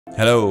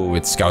Hello,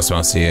 it's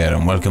ScouseMouse here,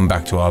 and welcome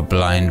back to our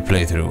blind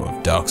playthrough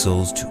of Dark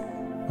Souls 2.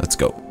 Let's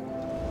go.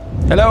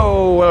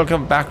 Hello,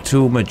 welcome back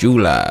to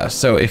Majula.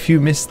 So if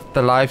you missed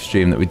the live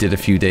stream that we did a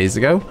few days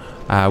ago,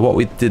 what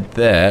we did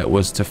there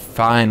was to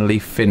finally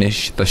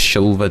finish the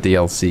Shulva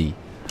DLC.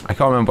 I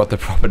can't remember what the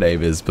proper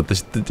name is, but the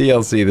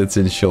DLC that's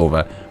in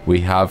Shulva, we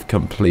have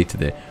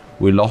completed it.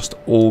 We lost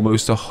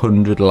almost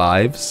 100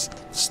 lives,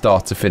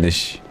 start to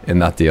finish, in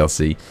that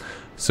DLC.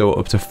 So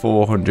up to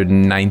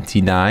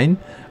 499.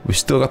 We've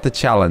still got the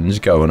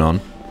challenge going on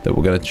that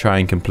we're going to try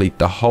and complete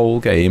the whole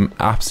game,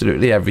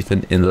 absolutely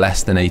everything, in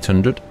less than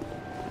 800.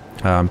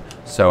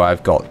 So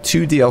I've got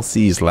 2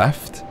 DLCs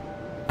left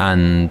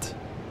and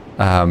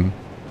the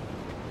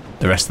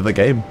rest of the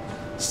game.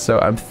 So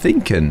I'm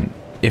thinking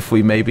if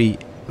we maybe,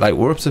 like,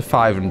 we're up to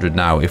 500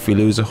 now. If we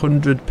lose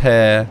 100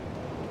 per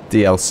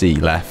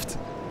DLC left,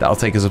 that'll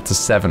take us up to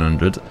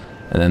 700,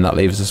 and then that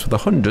leaves us with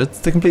 100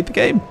 to complete the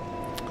game.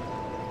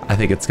 I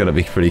think it's going to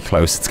be pretty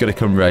close. It's going to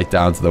come right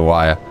down to the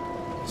wire.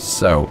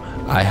 So,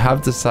 I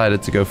have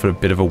decided to go for a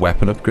bit of a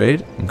weapon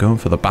upgrade. I'm going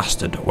for the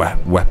bastard.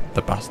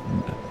 The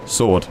bastard.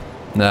 Sword.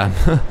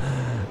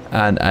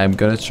 And I'm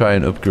going to try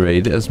and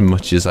upgrade it as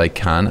much as I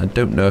can. I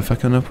don't know if I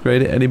can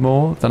upgrade it any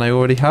more than I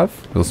already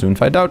have. We'll soon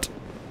find out.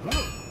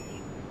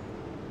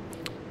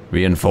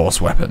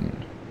 Reinforced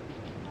weapon.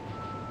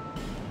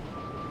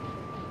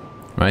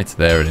 Right,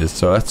 there it is.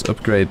 So let's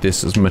upgrade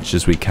this as much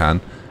as we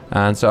can.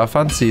 And so I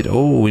fancied,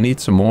 oh, we need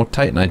some more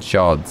Titanite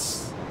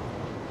shards.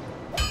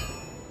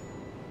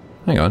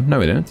 Hang on, no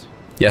we don't.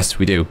 Yes,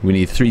 we do. We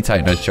need 3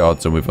 Titanite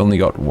shards and we've only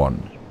got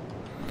 1.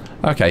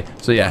 Okay,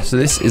 so yeah, so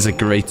this is a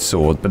great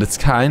sword, but it's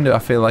kind of, I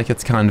feel like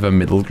it's kind of a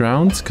middle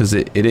ground, because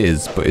it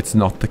is, but it's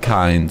not the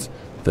kind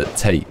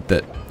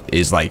that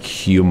is like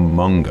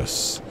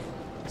humongous.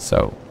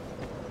 So,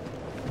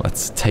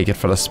 let's take it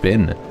for a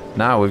spin.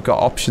 Now we've got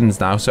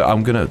options now, so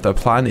the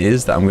plan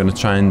is that I'm gonna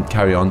try and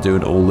carry on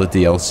doing all the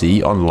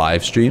DLC on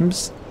live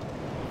streams,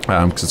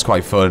 because it's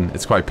quite fun,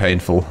 it's quite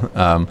painful,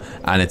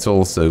 and it's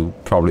also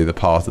probably the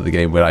part of the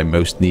game where I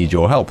most need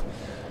your help,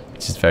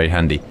 which is very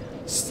handy.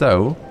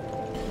 So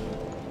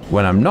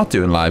when I'm not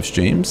doing live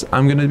streams,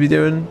 I'm gonna be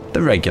doing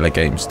the regular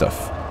game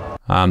stuff.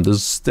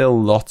 There's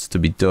still lots to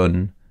be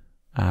done,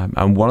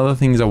 and one of the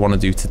things I want to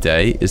do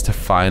today is to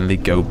finally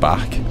go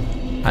back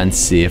and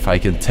see if I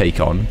can take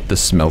on the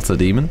Smelter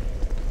Demon.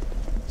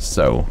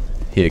 So,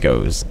 here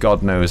goes.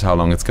 God knows how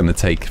long it's going to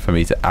take for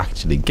me to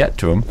actually get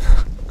to him.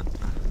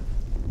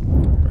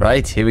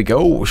 Right, here we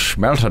go.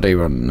 Smelter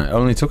Demon. It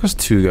only took us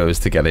 2 goes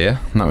to get here.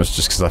 And that was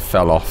just because I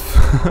fell off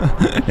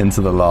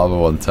into the lava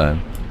one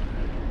time.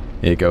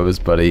 Here goes,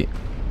 buddy.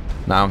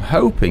 Now, I'm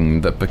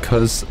hoping that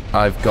because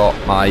I've got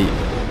a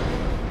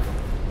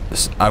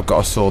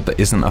sword that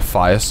isn't a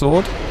fire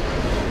sword,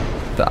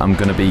 that I'm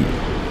going to be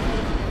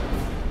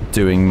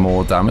doing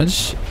more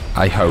damage,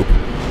 I hope,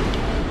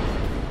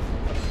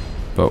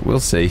 but we'll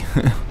see.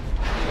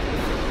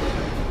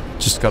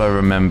 Just gotta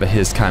remember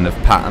his kind of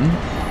pattern.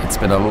 It's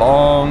been a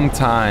long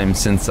time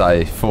since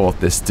I fought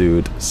this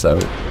dude, so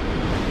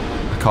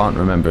I can't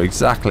remember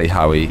exactly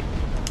how he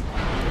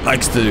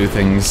likes to do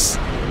things.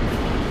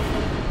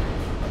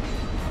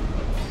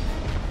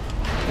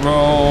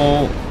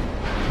 Roll.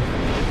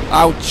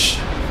 Ouch.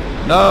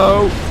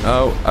 No.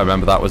 Oh, I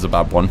remember that was a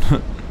bad one.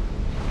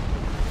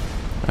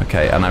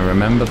 Okay, and I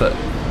remember that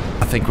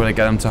I think when I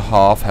get him to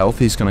half health,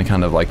 he's going to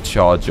kind of like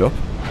charge up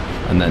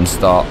and then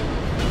start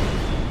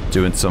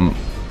doing some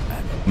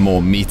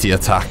more meaty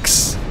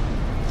attacks.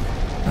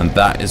 And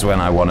that is when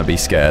I want to be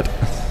scared.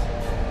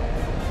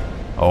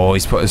 Oh,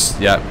 he's put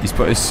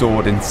his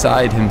sword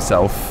inside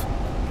himself.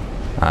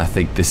 I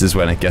think this is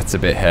when it gets a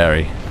bit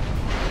hairy.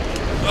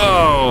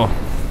 Oh!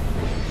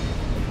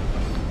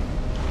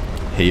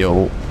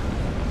 Heal.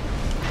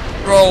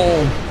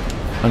 Roll!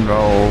 And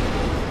roll.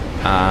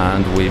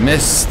 And we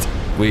missed.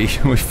 We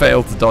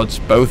failed to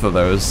dodge both of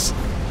those.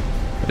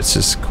 It's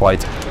just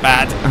quite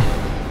bad.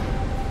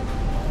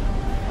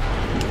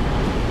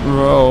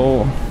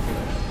 Roll.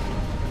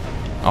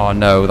 Oh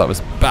no, that was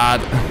bad.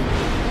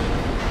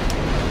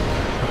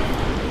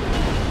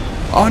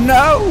 Oh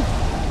no!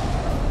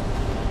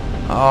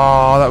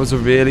 Oh, that was a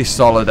really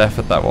solid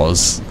effort, that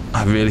was.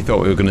 I really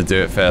thought we were going to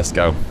do it first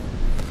go.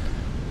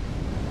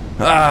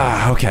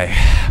 Ah, okay.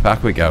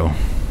 Back we go.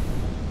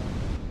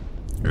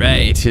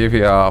 Right, here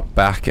we are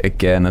back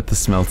again at the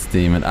Smelter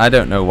Demon. I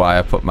don't know why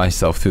I put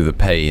myself through the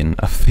pain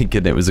of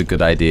thinking it was a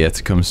good idea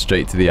to come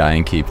straight to the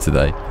Iron Keep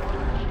today.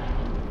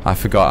 I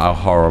forgot how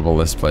horrible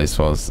this place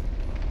was.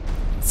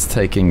 It's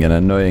taking an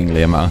annoying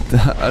amount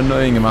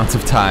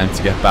of time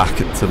to get back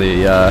to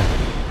the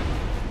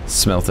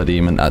Smelter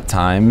Demon at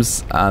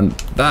times, and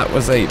that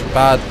was a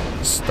bad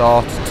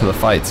start to the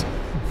fight.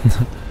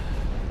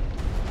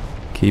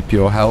 Keep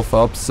your health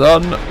up,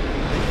 son!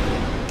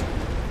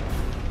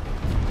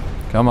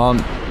 Come on.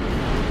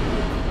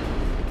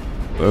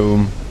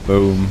 Boom,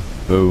 boom,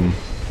 boom.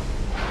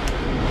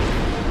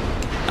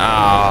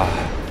 Ah.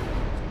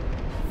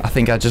 I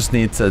think I just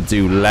need to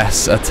do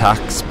less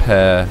attacks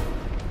per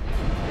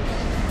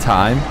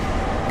time,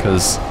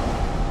 because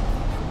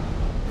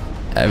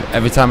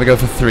Every time I go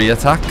for 3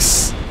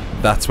 attacks,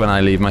 that's when I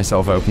leave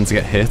myself open to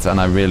get hit,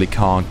 and I really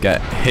can't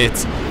get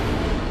hit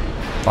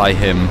by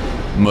him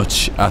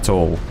much at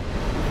all.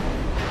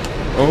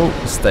 Oh,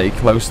 stay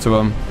close to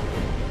him.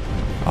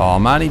 Oh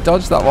man, he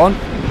dodged that one.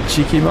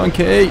 Cheeky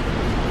monkey.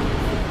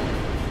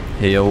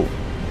 Heal.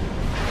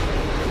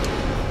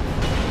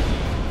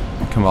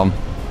 Come on.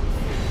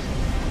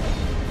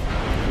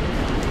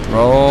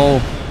 Roll.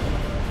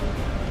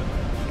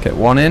 Get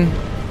one in.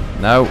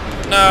 No.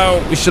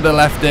 No, we should have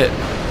left it.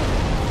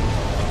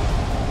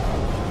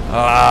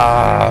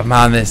 Ah,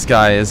 man, this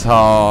guy is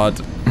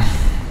hard.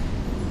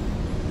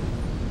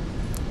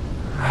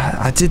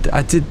 I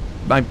did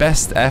my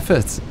best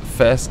effort.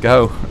 First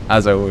go,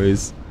 as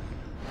always.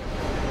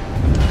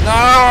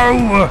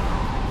 No!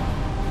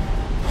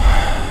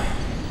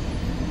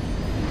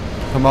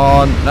 Come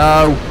on,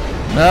 no!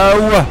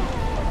 No!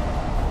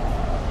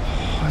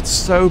 It's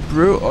so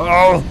brutal.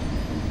 Oh.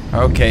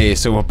 Okay,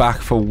 so we're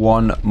back for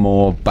one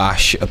more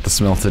bash at the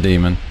Smelter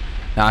Demon.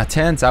 Now, it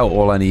turns out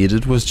all I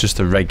needed was just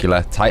a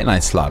regular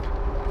Titanite slab.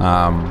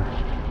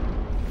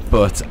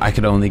 But I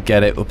could only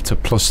get it up to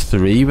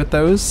 +3 with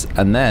those,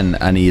 and then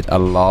I need a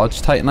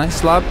large Titanite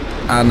slab,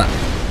 and...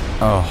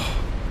 oh,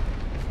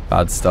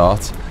 bad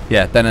start.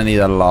 Yeah, then I need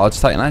a large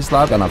Titanite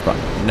slab, and I've got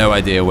no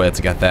idea where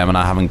to get them, and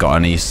I haven't got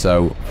any,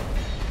 so...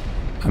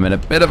 I'm in a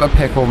bit of a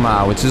pickle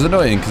now, which is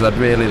annoying, because I'd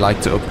really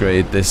like to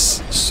upgrade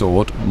this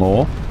sword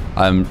more.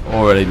 I'm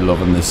already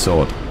loving this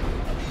sword.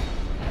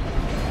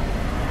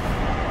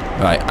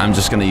 Right, I'm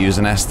just going to use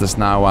an Estus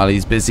now while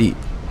he's busy.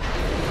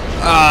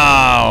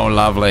 Oh,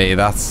 lovely.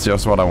 That's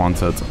just what I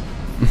wanted.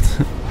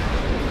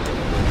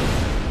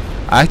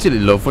 I actually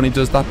love when he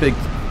does that big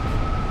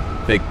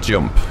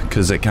jump,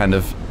 because it kind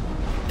of...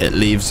 it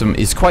leaves him...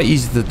 it's quite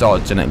easy to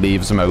dodge, and it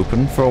leaves him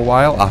open for a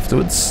while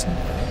afterwards.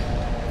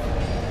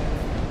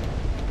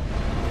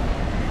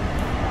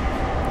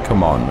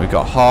 Come on, we've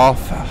got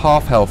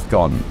half health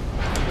gone.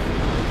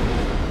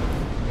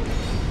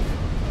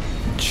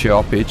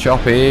 Choppy,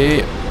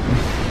 choppy.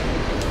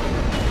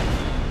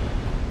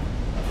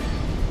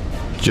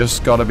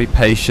 Just gotta be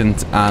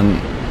patient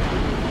and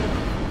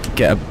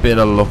get a bit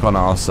of luck on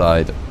our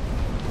side.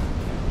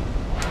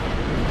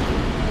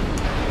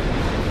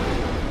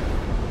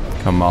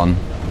 Come on.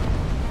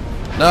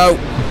 No!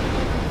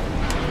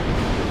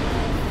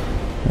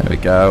 There we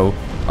go.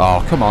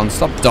 Oh, come on,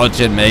 stop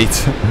dodging,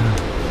 mate.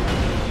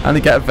 I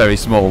only get a very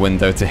small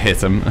window to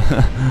hit him.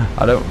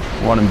 I don't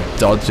want him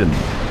dodging.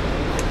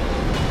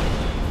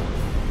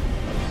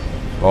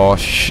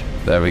 Bosh.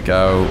 There we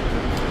go.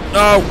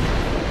 No!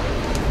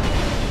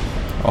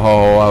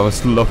 Oh, I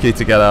was lucky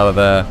to get out of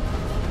there.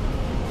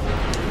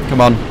 Come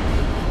on.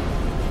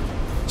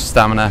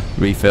 Stamina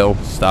refill.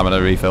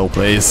 Stamina refill,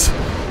 please.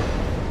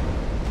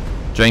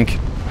 Drink.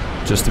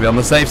 Just to be on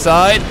the safe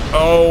side.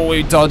 Oh,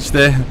 we dodged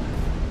it.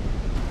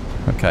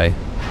 Okay.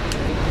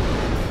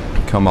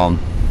 Come on.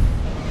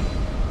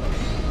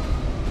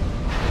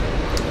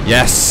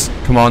 Yes!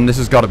 Come on, this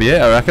has got to be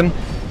it, I reckon.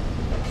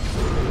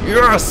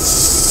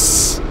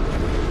 Yes!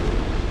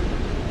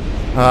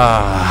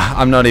 Ah,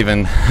 I'm not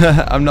even...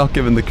 I'm not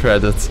giving the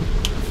credit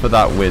for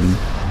that win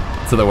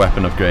to the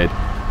weapon upgrade.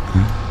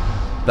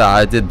 That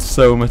I did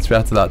so much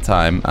better that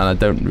time, and I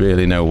don't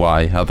really know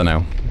why. I don't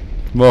know.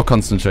 More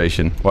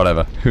concentration.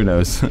 Whatever. Who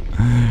knows?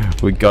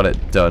 We got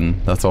it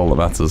done. That's all that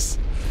matters.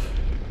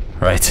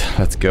 Right,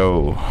 let's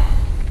go.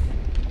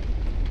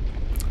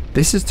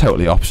 This is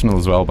totally optional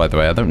as well, by the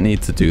way. I don't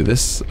need to do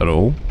this at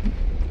all.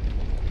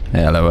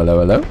 Hey, hello, hello,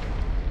 hello.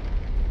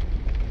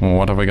 Well,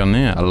 what have we got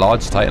here? A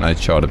large Titanite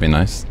shard would be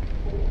nice.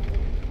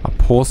 A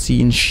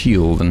porcine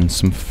shield and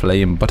some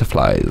flame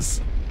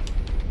butterflies.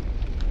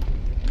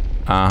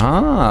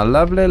 Aha, a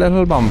lovely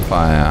little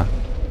bonfire.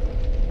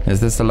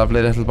 Is this a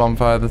lovely little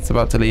bonfire that's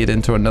about to lead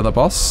into another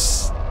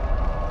boss?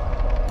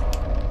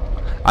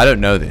 I don't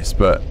know this,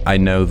 but I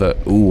know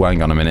that... ooh,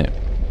 hang on a minute.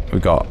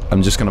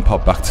 I'm just going to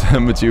pop back to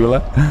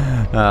Medulla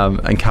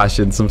and cash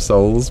in some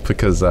souls,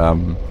 because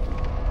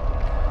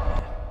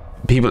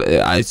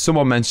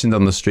someone mentioned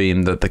on the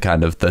stream that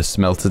the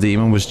Smelter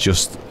Demon was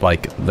just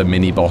like the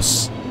mini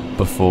boss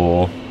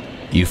before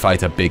you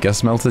fight a bigger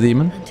Smelter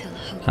Demon,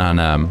 and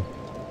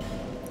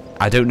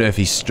I don't know if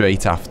he's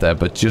straight after,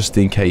 but just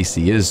in case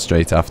he is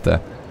straight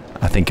after,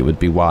 I think it would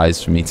be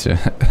wise for me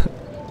to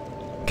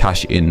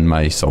cash in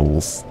my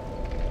souls.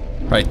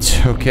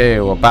 Right, okay,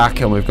 we're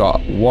back and we've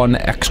got 1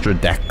 extra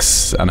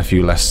dex and a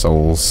few less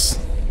souls.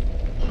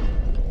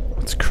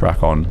 Let's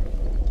crack on.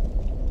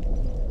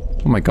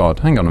 Oh my god,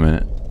 hang on a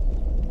minute.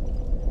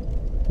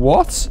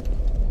 What?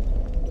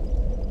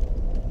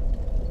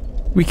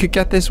 We could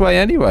get this way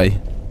anyway.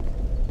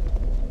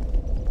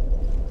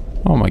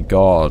 Oh my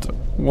god.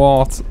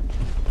 What?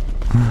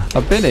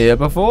 I've been here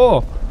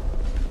before.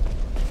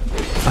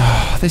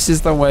 This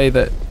is the way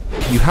that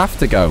you have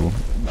to go.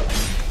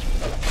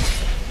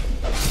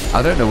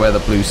 I don't know where the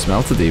blue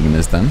Smelter Demon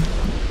is then.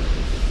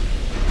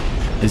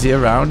 Is he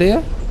around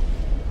here?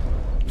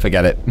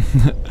 Forget it.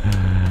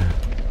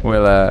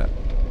 We'll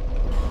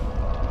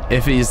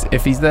if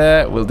he's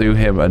there, we'll do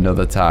him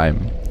another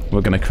time.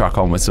 we're going to crack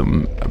on with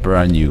something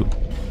brand new.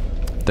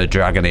 The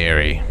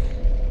Dragoneering.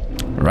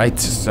 Right,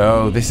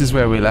 so this is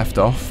where we left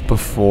off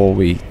before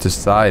we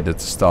decided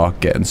to start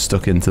getting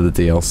stuck into the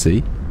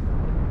DLC.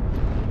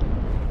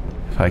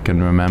 If I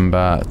can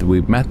remember,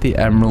 we met the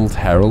Emerald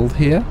Herald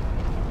here.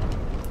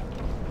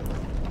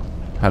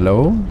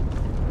 Hello?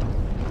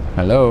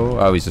 Hello?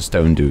 Oh, he's a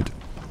stone dude.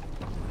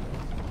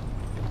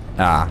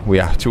 Ah, we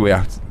have to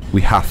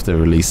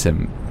release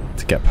him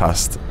to get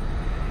past.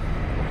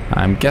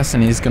 I'm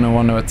guessing he's going to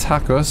want to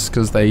attack us,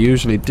 because they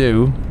usually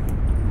do.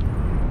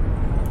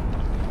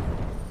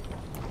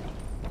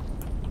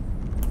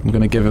 I'm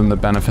going to give him the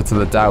benefit of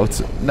the doubt.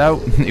 No,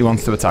 he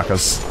wants to attack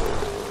us.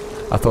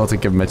 I thought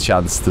I'd give him a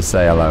chance to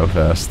say hello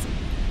first.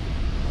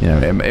 You know,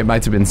 it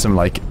might have been some,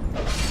 like,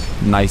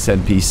 nice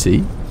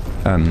NPC,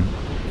 and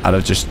I'd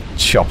have just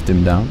chopped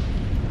him down.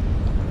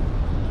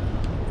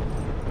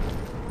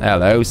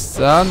 Hello,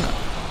 son.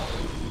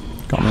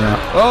 Got me out.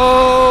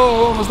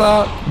 Oh, what was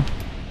that?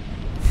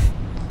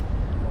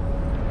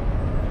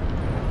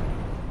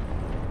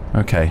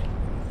 Okay.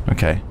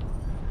 Okay.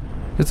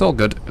 It's all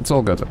good. It's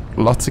all good.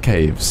 Lots of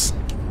caves.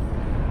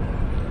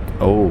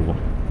 Oh.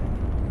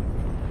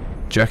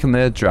 Do you reckon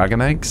they're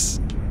dragon eggs?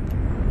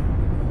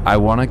 I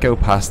want to go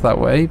past that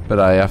way, but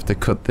I have to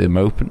cut them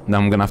open. Now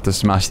I'm going to have to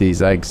smash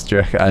these eggs. Do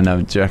you reckon,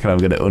 do you reckon I'm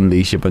going to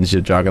unleash a bunch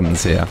of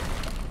dragons here?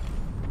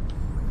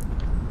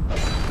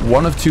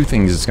 One of two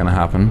things is going to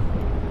happen.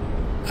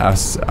 I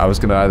was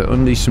going to either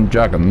unleash some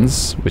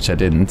dragons, which I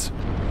didn't,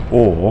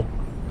 or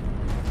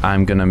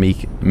I'm going to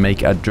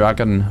make a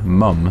dragon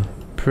mum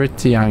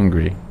pretty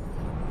angry.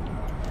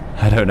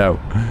 I don't know.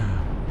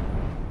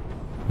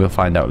 We'll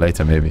find out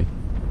later, maybe.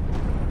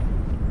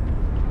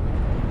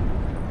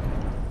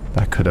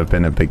 That could have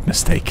been a big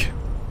mistake.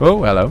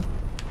 Oh, hello.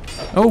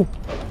 Oh,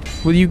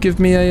 will you give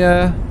me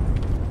a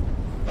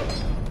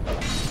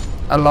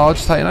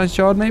large titanite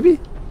shard, maybe?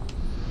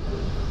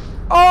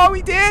 Oh,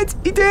 he did!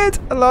 He did!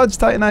 A large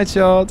titanite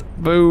shard.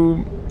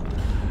 Boom.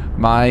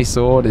 My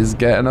sword is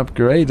getting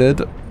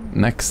upgraded.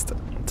 Next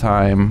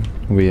time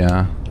we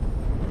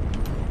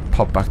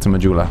pop back to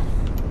Majula.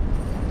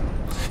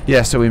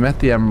 Yeah, so we met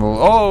the emerald.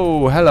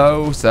 Oh,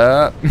 hello,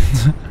 sir.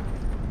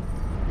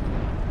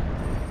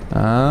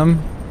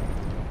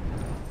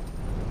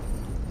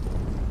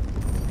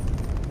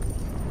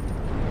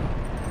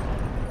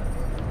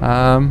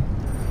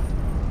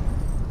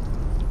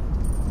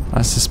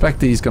 I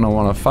suspect he's gonna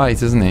want to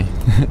fight, isn't he?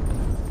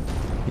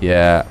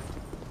 Yeah.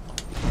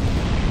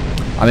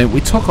 I mean,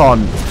 we took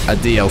on a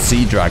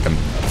DLC dragon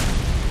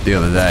the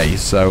other day,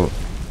 so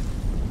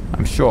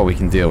I'm sure we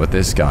can deal with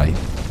this guy.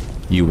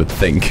 You would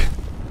think.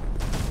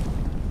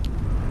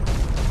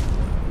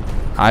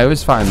 I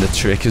always find the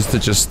trick is to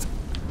just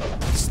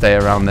stay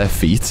around their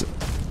feet,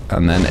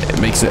 and then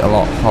it makes it a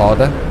lot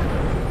harder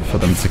for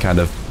them to kind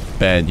of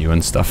burn you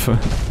and stuff.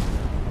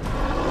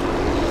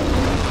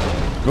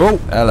 Oh,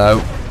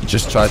 hello. You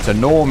just tried to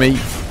gnaw me.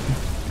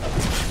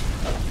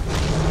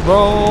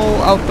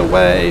 Roll out the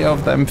way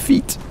of them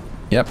feet.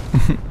 Yep.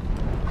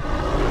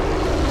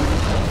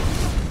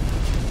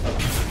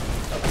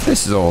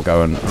 This is all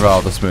going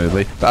rather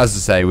smoothly. But as I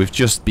say, we've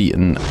just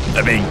beaten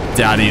the big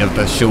daddy of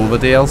the Shulva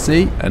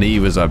DLC, and he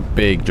was a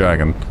big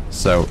dragon.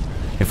 So,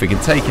 if we can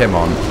take him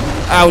on...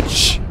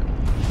 Ouch!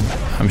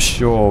 I'm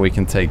sure we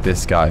can take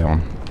this guy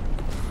on.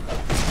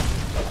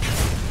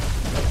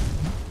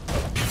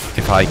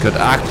 If I could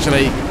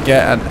actually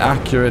get an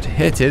accurate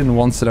hit in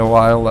once in a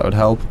while, that would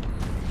help.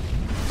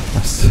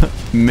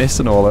 I'm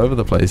missing all over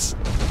the place.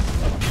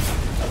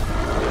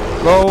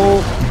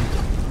 Roll!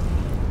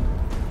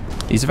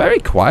 He's a very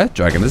quiet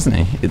dragon, isn't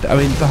he? I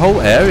mean, the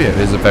whole area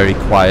is a very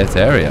quiet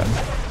area.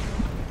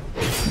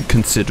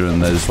 Considering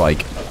there's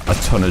like a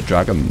ton of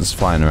dragons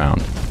flying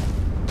around.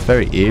 It's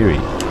very eerie.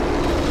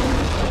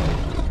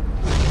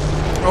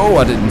 Oh,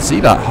 I didn't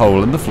see that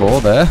hole in the floor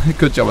there.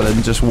 Good job I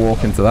didn't just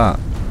walk into that.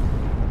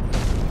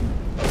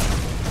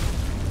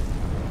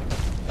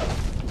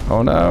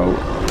 Oh no.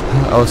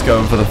 I was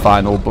going for the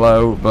final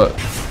blow, but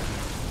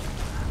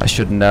I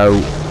should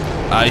know.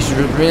 I should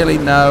really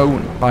know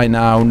by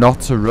now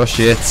not to rush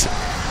it.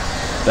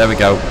 There we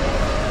go.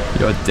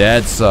 You're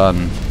dead,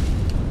 son.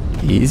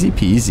 Easy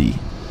peasy.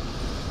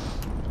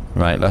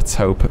 Right, let's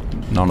hope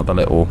none of the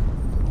little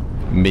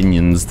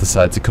minions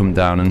decide to come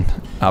down and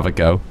have a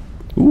go.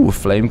 Ooh,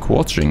 flame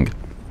quartz ring.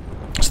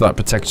 So that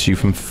protects you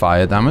from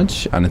fire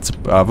damage, and it's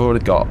I've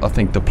already got, I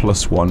think, the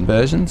 +1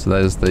 version. So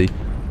there's the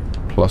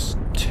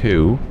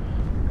 +2.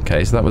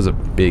 Okay, so that was a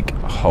big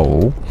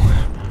hole.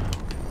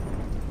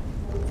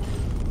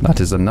 That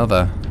is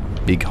another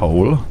big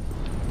hole.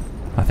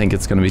 I think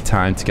it's going to be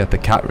time to get the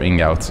cat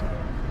ring out.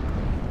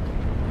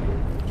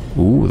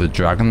 Ooh, the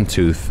dragon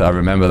tooth. I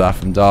remember that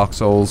from Dark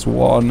Souls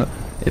 1.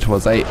 It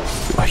was a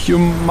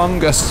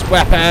humongous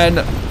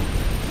weapon.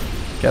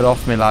 Get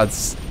off me,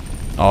 lads.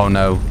 Oh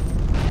no.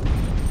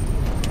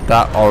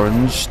 That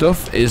orange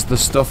stuff is the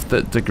stuff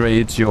that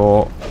degrades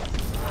your...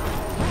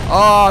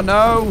 Oh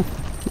no!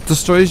 It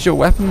destroys your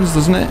weapons,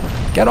 doesn't it?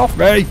 Get off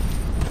me!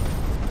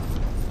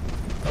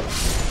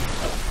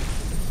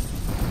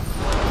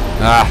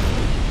 Ah.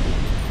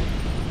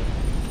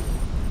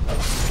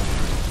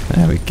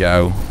 There we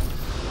go.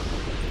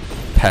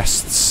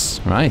 Pests.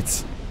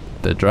 Right.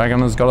 The dragon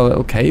has got a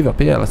little cave up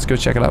here. Let's go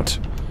check it out.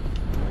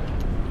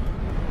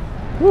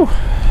 Whew.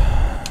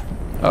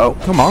 Oh,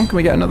 come on. Can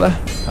we get another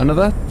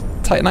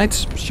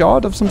Titanite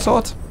shard of some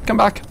sort? Come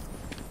back.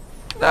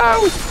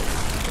 No!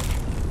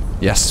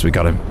 Yes, we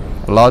got him.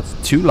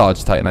 Two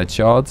large Titanite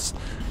shards.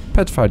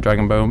 Petrified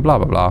dragon bone, blah,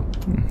 blah, blah.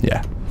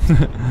 Yeah.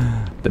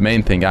 The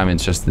main thing I'm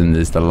interested in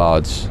is the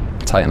large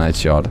Titanite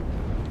shard.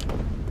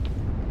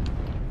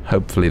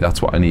 Hopefully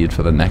that's what I need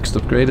for the next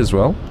upgrade as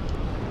well.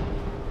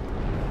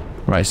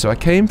 Right, so I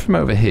came from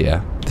over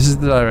here. This is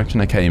the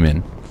direction I came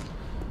in.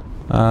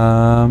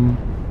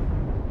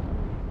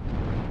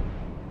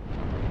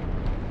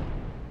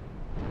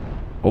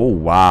 Oh,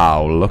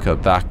 wow. Look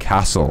at that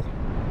castle.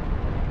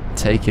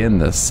 Take in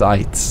the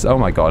sights. Oh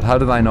my god, how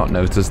did I not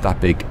notice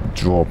that big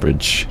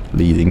drawbridge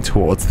leading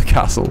towards the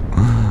castle?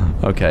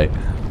 Okay,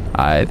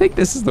 I think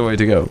this is the way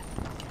to go.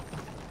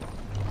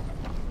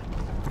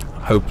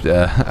 I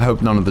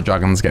hope none of the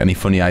dragons get any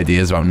funny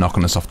ideas about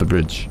knocking us off the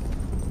bridge.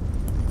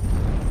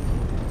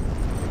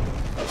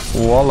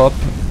 Wallop.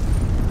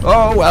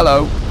 Oh,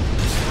 hello.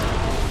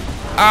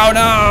 Oh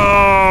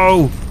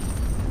no!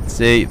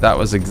 See, that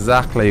was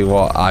exactly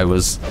what I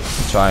was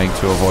trying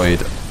to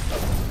avoid.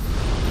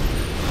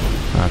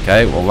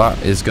 Okay, well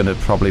that is going to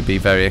probably be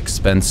very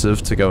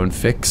expensive to go and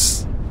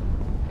fix.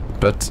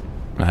 But,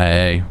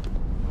 hey,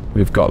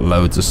 we've got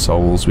loads of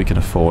souls, we can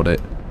afford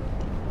it.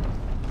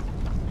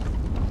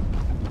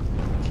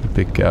 Keep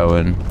it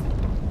going.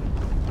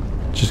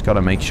 Just got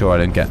to make sure I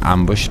don't get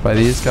ambushed by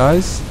these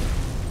guys.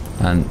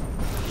 And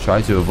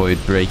try to avoid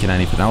breaking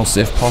anything else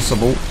if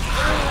possible.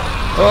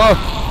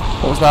 Oh!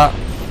 What was that?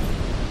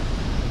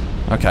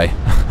 Okay.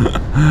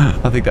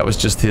 I think that was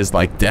just his,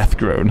 like, death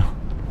groan.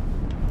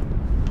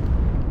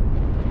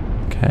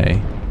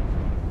 Okay.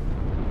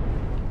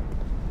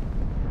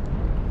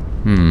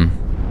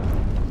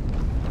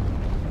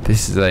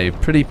 This is a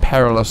pretty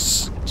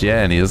perilous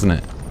journey, isn't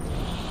it?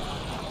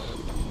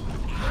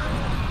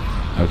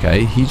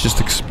 Okay, he just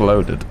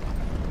exploded.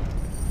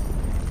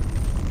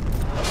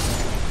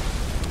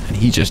 And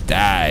he just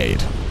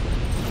died.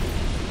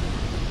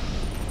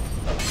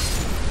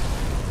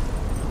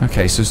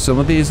 Okay, so some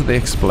of these are the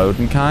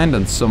exploding kind,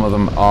 and some of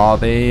them are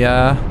the,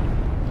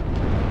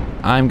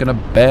 I'm gonna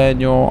burn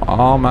your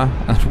armor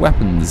and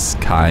weapons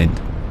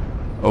kind.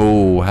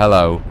 Oh,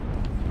 hello.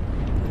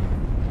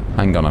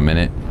 Hang on a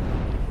minute.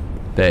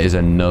 There is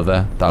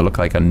another, that looked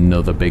like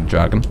another big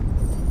dragon.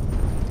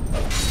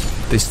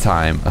 This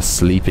time, a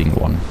sleeping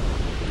one.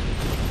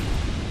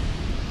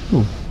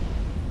 Ooh.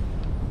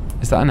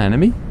 Is that an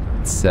enemy?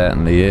 It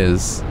certainly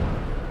is.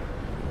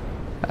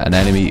 An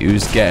enemy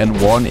who's getting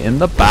one in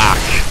the back.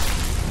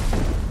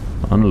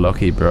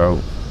 Unlucky,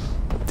 bro.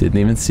 Didn't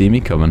even see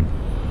me coming.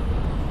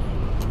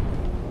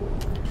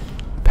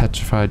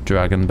 Petrified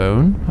dragon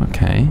bone.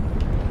 Okay.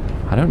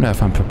 I don't know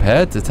if I'm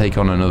prepared to take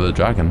on another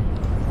dragon.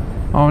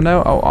 Oh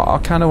no, I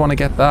kind of want to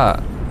get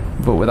that.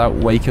 But without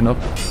waking up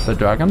the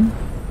dragon.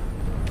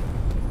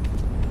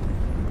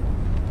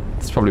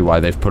 That's probably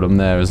why they've put them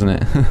there, isn't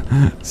it?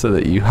 So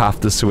that you have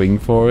to swing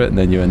for it and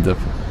then you end up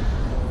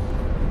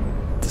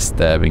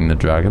disturbing the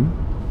dragon.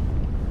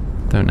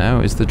 Don't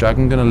know. Is the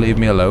dragon going to leave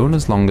me alone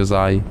as long as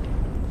I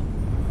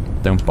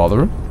don't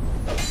bother him?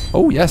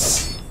 Oh,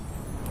 yes.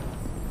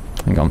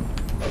 Hang on.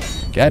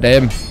 Get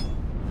him.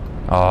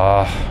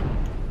 Ah.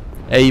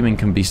 Aiming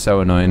can be so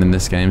annoying in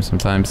this game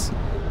sometimes.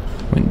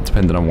 I mean,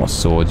 depending on what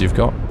sword you've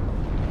got.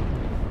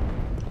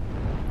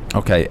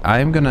 Okay,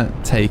 I'm going to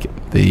take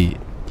the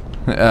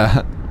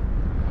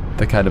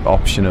kind of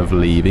option of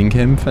leaving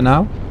him for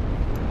now.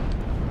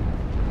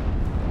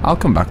 I'll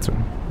come back to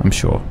him, I'm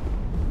sure.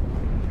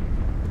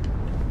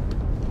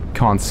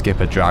 Can't skip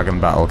a dragon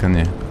battle, can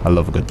you? I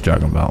love a good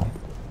dragon battle.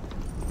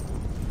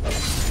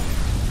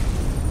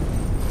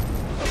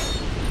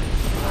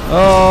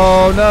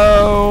 Oh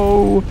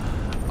no!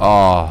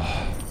 Oh.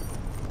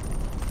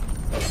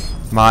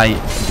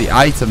 The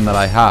item that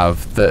I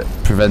have that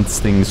prevents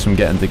things from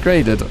getting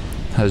degraded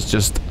has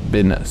just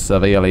been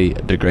severely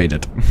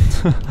degraded.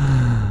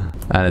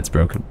 And it's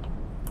broken.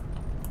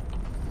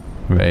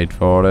 Wait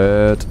for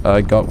it.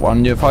 I got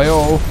one new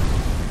file.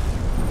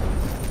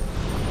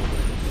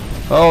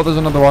 Oh, there's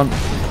another one.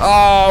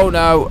 Oh,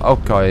 no.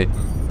 Okay.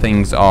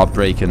 Things are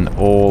breaking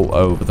all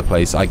over the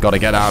place. I gotta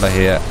get out of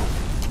here.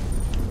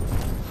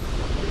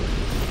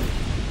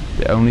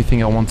 The only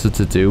thing I wanted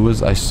to do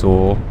was I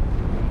saw...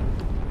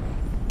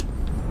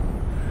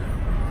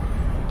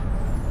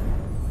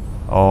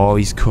 Oh,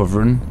 he's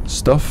covering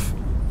stuff.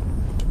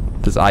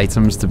 There's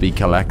items to be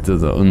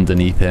collected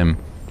underneath him.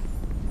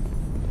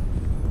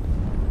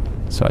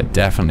 So I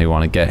definitely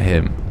want to get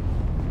him.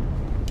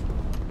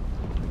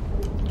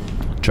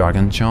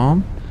 Dragon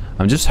Charm.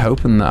 I'm just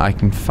hoping that I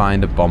can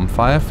find a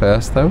bonfire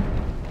first, though.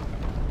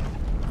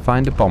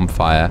 Find a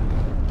bonfire.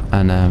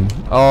 And,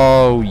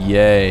 oh,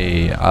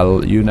 yay.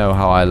 You know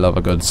how I love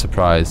a good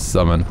surprise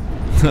summon.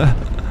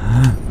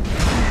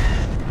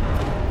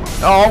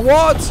 Oh,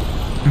 what?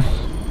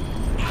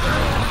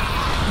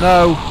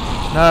 No.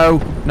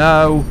 No.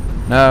 No.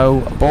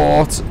 No.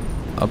 Abort.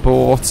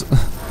 Abort.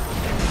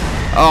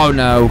 Oh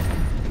no.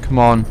 Come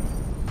on.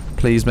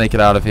 Please make it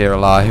out of here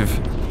alive.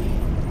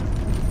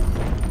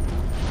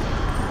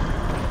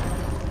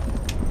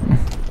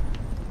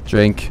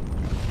 Drink.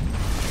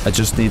 I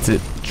just need to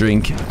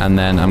drink and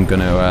then I'm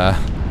gonna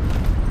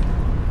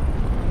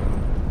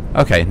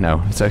okay,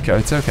 no, it's okay,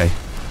 it's okay.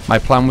 My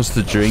plan was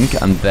to drink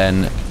and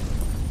then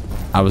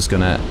I was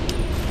gonna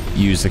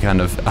use a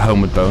kind of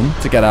homeward bone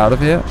to get out of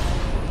here,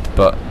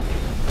 but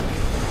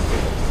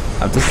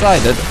I've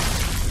decided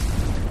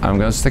I'm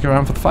gonna stick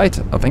around for the fight,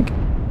 I think.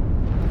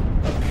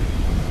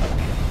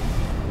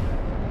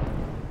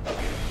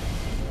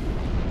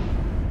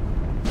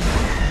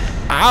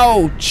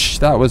 Ouch!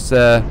 That was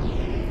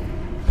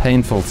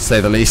painful to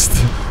say the least.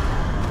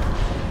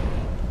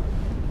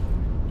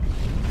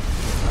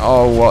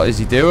 Oh, what is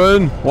he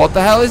doing? What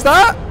the hell is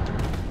that?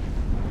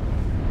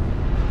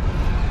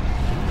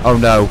 Oh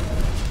no.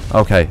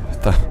 Okay.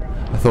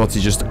 I thought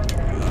he just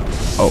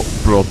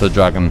brought the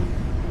dragon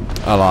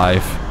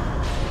alive.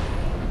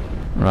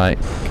 Right.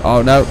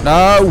 Oh no,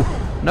 no!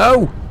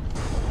 No!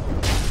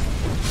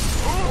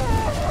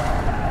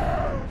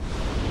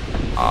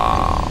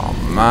 Oh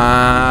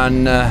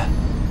man.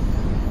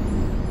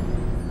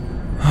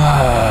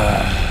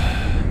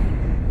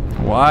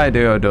 Why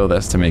do I do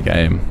this to me,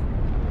 game?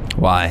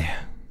 Why?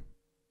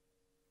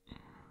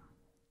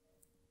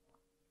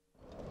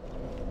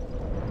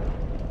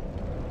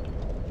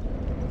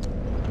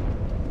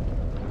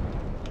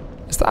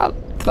 Is that...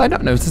 Did I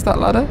not notice that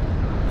ladder?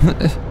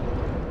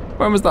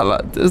 When was that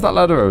ladder? Has that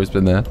ladder always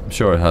been there? I'm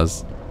sure it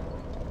has.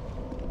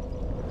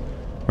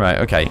 Right,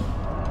 okay.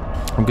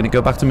 I'm gonna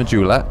go back to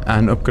Majula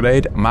and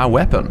upgrade my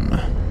weapon.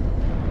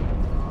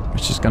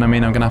 Which is gonna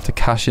mean I'm gonna have to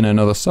cash in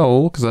another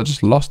soul, because I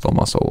just lost all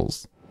my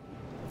souls.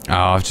 Oh,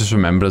 I've just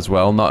remembered as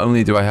well, not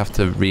only do I have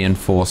to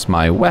reinforce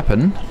my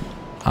weapon,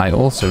 I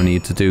also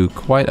need to do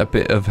quite a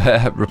bit of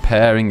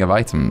repairing of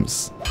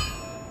items.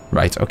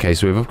 Right, okay,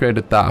 so we've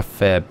upgraded that a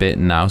fair bit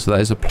now, so that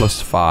is a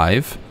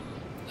 +5.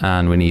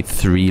 And we need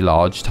 3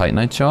 large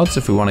Titanite shards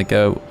if we want to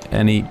go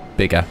any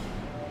bigger.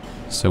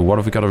 So what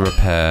have we got to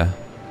repair?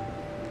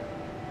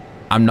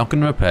 I'm not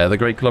going to repair the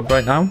Great Club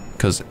right now,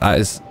 because that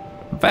is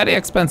very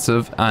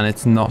expensive, and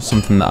it's not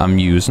something that I'm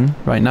using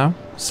right now,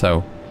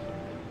 so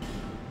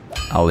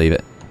I'll leave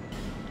it.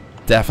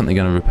 Definitely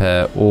going to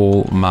repair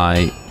all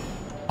my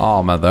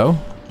armor though,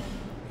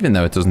 even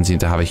though it doesn't seem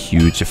to have a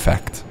huge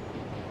effect.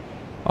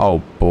 Oh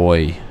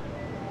boy.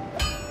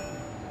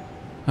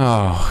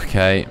 Oh,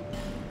 okay.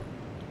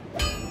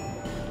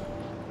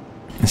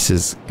 This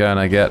is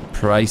gonna get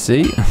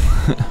pricey.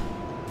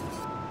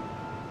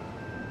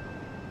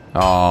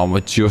 Oh,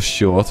 we're just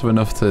short of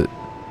enough to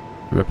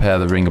repair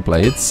the ring of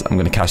blades. I'm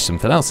gonna cash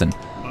something else in.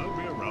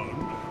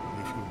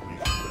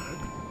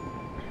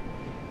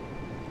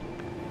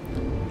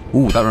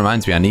 Ooh, that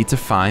reminds me, I need to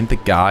find the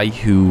guy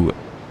who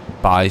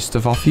buys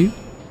stuff off you,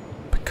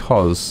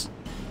 because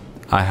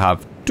I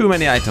have too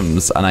many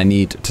items and I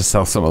need to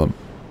sell some of them.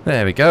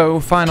 There we go,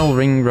 final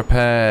ring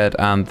repaired,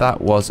 and that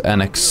was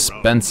an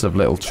expensive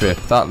little trip.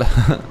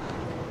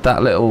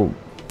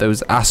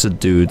 Those acid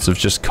dudes have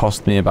just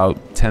cost me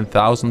about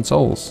 10,000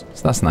 souls,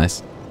 so that's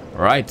nice.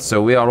 Right,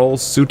 so we are all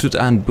suited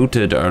and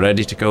booted,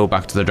 ready to go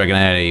back to the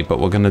Dragonary, but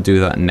we're going to do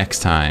that next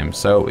time.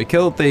 So we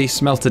killed the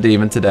Smelter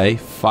Demon today,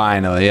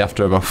 finally,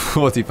 after about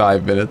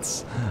 45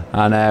 minutes.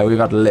 And we've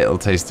had a little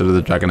taste of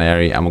the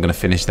Dragonary, and we're going to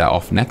finish that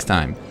off next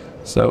time.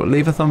 So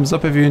leave a thumbs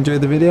up if you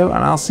enjoyed the video,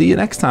 and I'll see you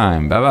next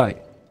time. Bye-bye.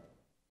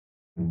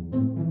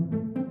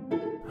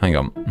 Hang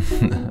on.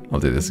 I'll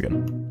do this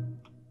again.